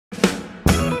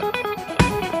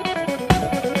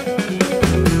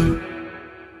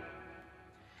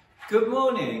Good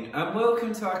morning and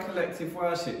welcome to our collective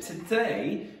worship.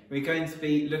 Today we're going to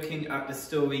be looking at the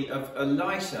story of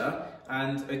Elisha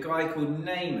and a guy called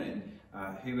Naaman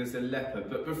who was a leper.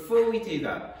 But before we do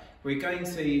that, we're going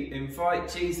to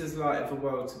invite Jesus, light of the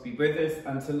world, to be with us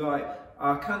and to light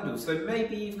our candles. So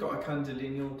maybe you've got a candle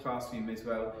in your classroom as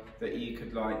well that you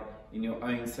could light in your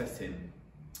own setting.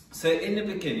 So in the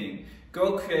beginning,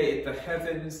 God created the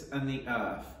heavens and the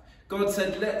earth. God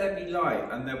said, "Let there be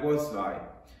light," and there was light.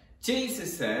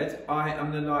 Jesus said, "I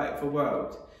am the light of the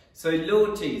world." So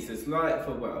Lord Jesus, light of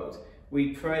the world,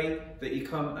 we pray that you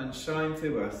come and shine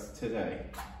through us today.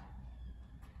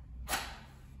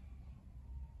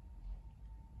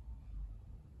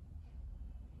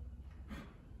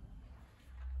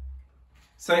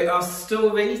 So our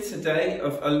story today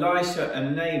of Elisha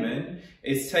and Naaman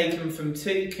is taken from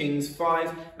 2 Kings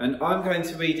 5, and I'm going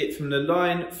to read it from the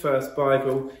Lion First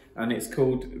Bible, and it's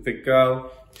called The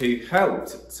Girl Who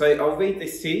Helped. So I'll read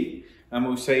this to you and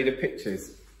we'll show you the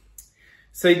pictures.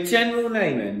 So General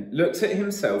Naaman looked at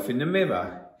himself in the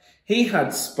mirror. He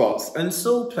had spots and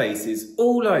sore places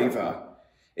all over.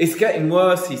 "It's getting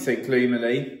worse," he said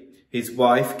gloomily. His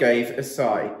wife gave a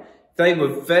sigh. They were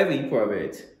very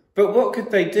worried. But what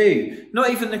could they do? Not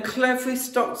even the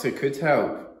cleverest doctor could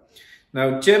help.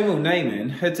 Now General Naaman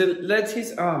had led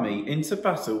his army into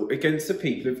battle against the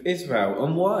people of Israel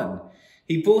and won.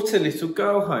 He brought a little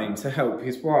girl home to help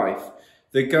his wife.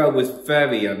 The girl was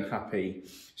very unhappy.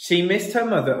 She missed her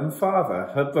mother and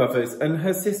father, her brothers and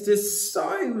her sisters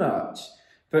so much.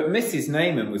 But Mrs.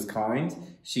 Naaman was kind.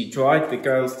 She dried the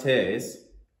girl's tears.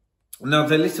 Now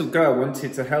the little girl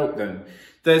wanted to help them.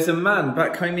 "There's a man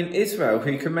back home in Israel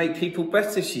who can make people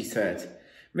better," she said.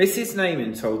 Mrs.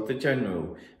 Naaman told the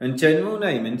general, and General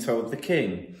Naaman told the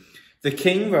king. The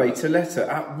king wrote a letter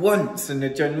at once, and the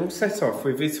general set off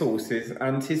with his horses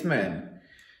and his men.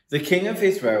 The king of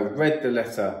Israel read the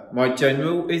letter. "My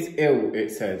general is ill," it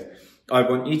said. "I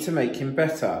want you to make him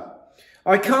better."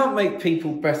 "I can't make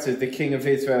people better," the king of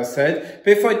Israel said.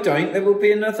 "But if I don't, there will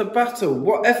be another battle.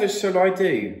 Whatever shall I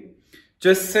do?"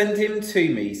 "Just send him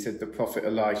to me," said the prophet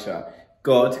Elisha.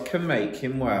 "God can make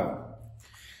him well."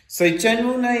 So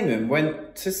General Naaman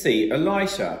went to see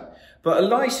Elisha, but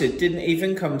Elisha didn't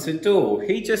even come to the door.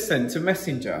 He just sent a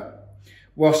messenger.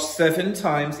 "Wash 7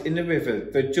 times in the river,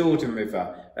 the Jordan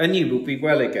River, and you will be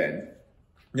well again."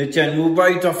 The general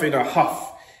rode off in a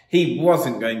huff. He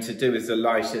wasn't going to do as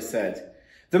Elisha said.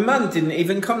 The man didn't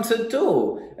even come to the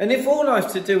door, and if all I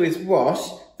have to do is wash,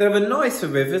 there are nicer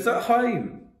rivers at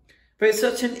home. "But it's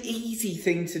such an easy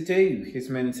thing to do," his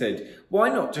men said. "Why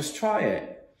not just try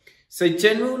it?" So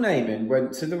General Naaman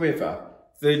went to the river,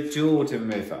 the Jordan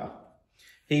River.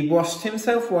 He washed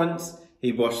himself once,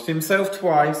 he washed himself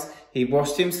twice, he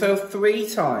washed himself 3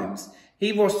 times.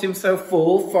 He washed himself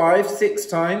 4, 5, 6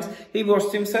 times, he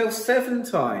washed himself 7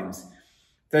 times.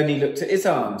 Then he looked at his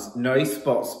arms, no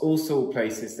spots or sore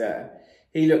places there.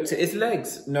 He looked at his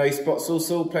legs, no spots or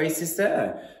sore places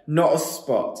there. Not a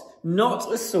spot,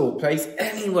 not a sore place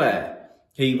anywhere.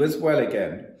 He was well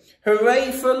again.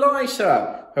 Hooray for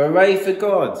Elisha! Hooray for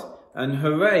God! And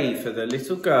hooray for the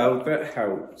little girl that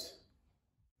helped.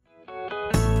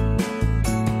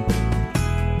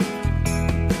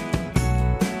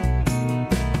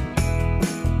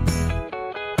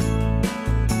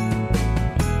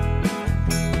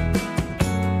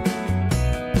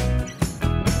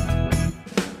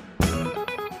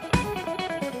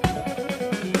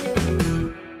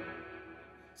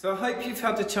 So I hope you've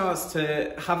had a chance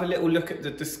to have a little look at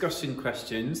the discussion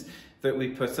questions that we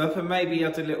put up and maybe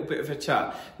had a little bit of a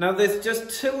chat. Now there's just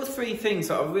 2 or 3 things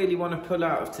that I really want to pull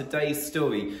out of today's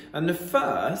story. And the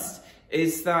first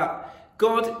is that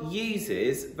God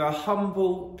uses the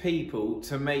humble people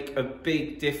to make a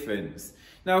big difference.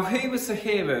 Now who was the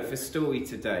hero of the story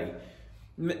today?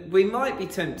 We might be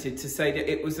tempted to say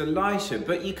that it was Elisha,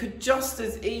 but you could just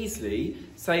as easily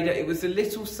say that it was a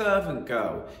little servant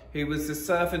girl who was the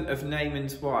servant of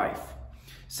Naaman's wife.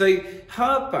 So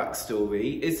her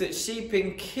backstory is that she'd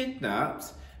been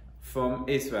kidnapped from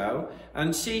Israel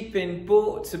and she'd been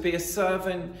brought to be a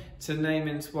servant to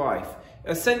Naaman's wife.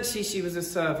 Essentially, she was a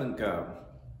servant girl.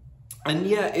 And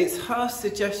yet it's her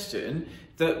suggestion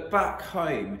that back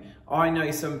home, I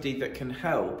know somebody that can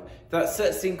help, that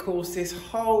sets in course this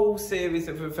whole series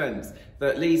of events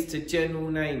that leads to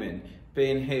General Naaman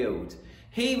being healed.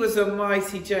 He was a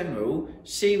mighty general,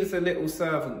 she was a little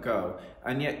servant girl,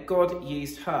 and yet God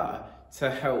used her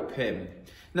to help him.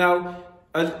 Now,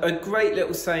 a great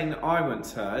little saying that I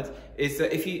once heard is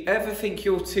that if you ever think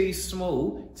you're too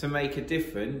small to make a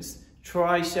difference,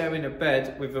 try sharing a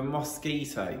bed with a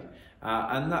mosquito.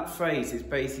 And that phrase is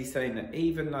basically saying that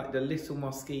even like the little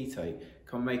mosquito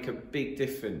can make a big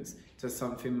difference to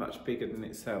something much bigger than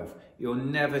itself. You're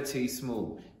never too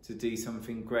small to do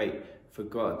something great for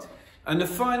God. And the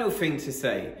final thing to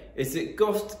say is that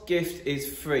God's gift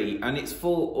is free and it's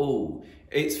for all.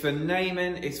 It's for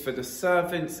Naaman, it's for the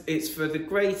servants, it's for the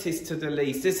greatest to the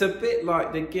least. It's a bit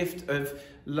like the gift of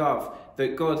love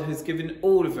that God has given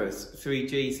all of us through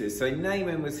Jesus. So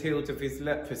Naaman was healed of his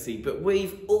leprosy, but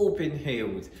we've all been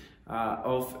healed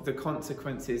of the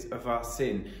consequences of our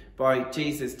sin by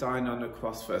Jesus dying on the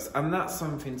cross for us. And that's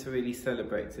something to really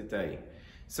celebrate today.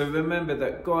 So remember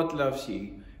that God loves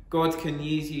you. God can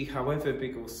use you however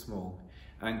big or small.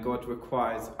 And God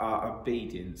requires our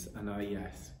obedience and our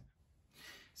yes.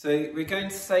 So we're going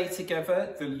to say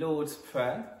together the Lord's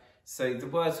Prayer. So the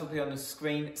words will be on the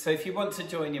screen. So if you want to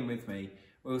join in with me,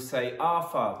 we'll say, Our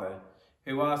Father,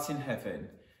 who art in heaven,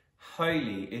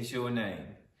 holy is your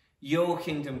name. Your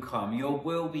kingdom come, your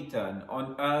will be done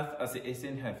on earth as it is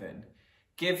in heaven.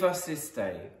 Give us this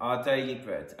day our daily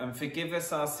bread, and forgive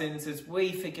us our sins as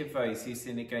we forgive those who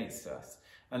sin against us.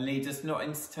 And lead us not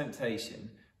into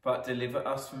temptation, but deliver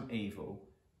us from evil.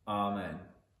 Amen.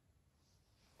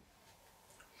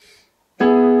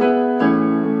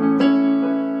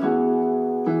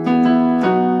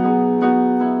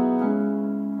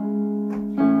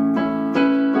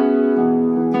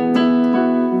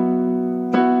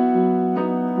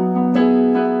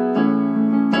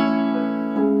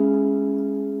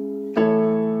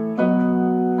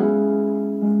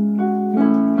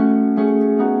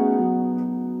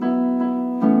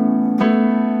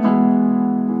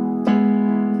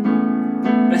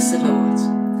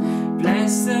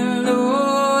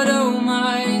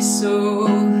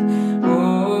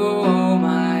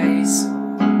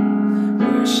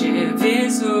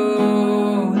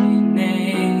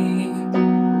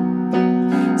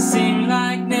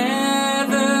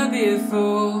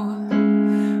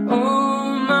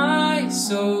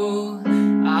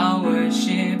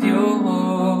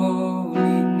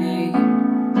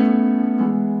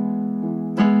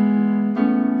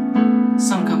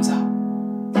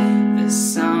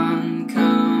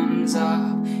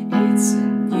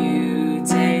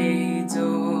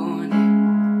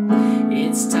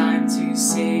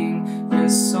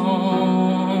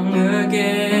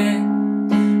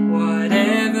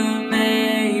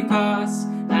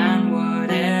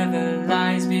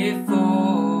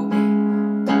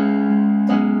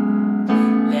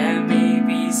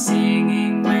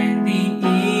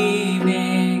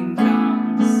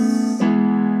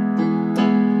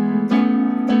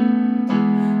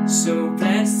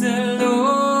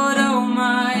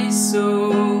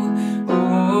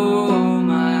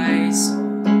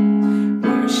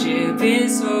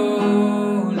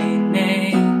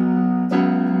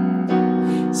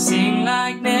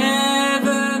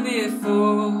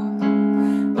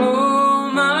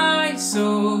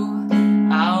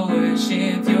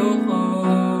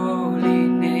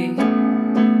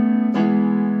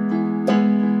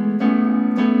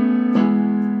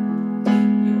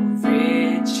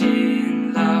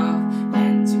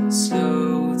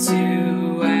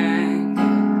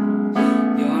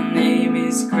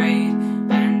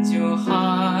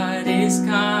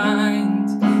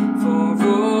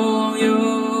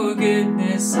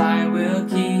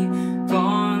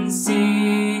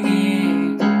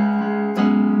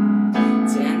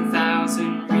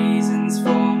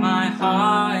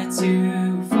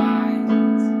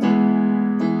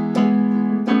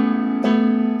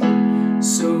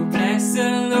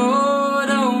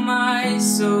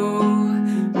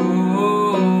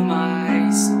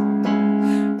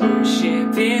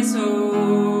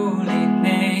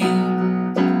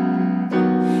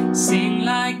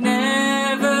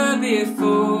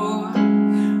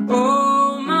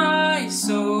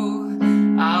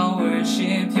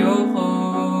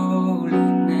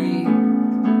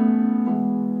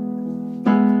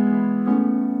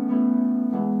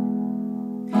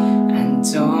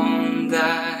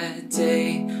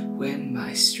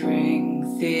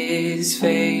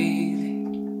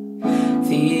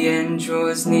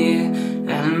 Draws near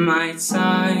and my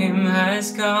time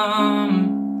has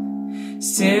come.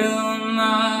 Still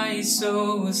my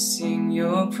soul will sing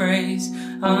your praise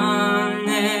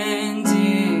unending.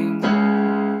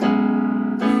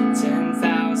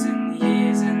 10,000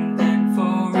 years and then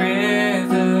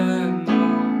forevermore.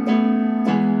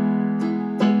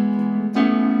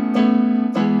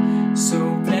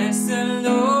 So bless the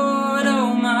Lord,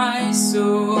 oh my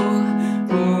soul.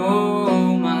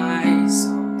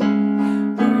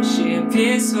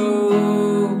 His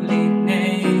holy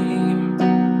name,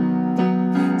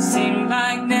 sing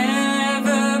like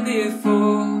never before.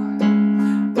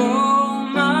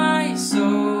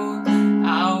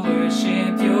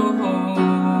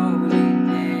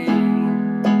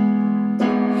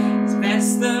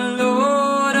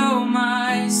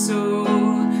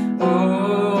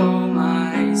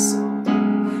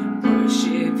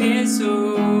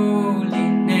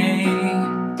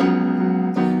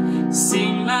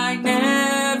 like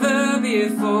never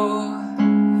before.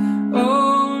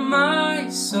 Oh, my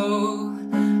soul,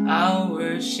 I'll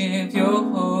worship your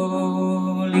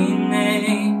holy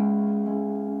name.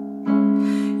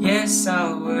 Yes,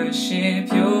 I'll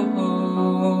worship your holy name.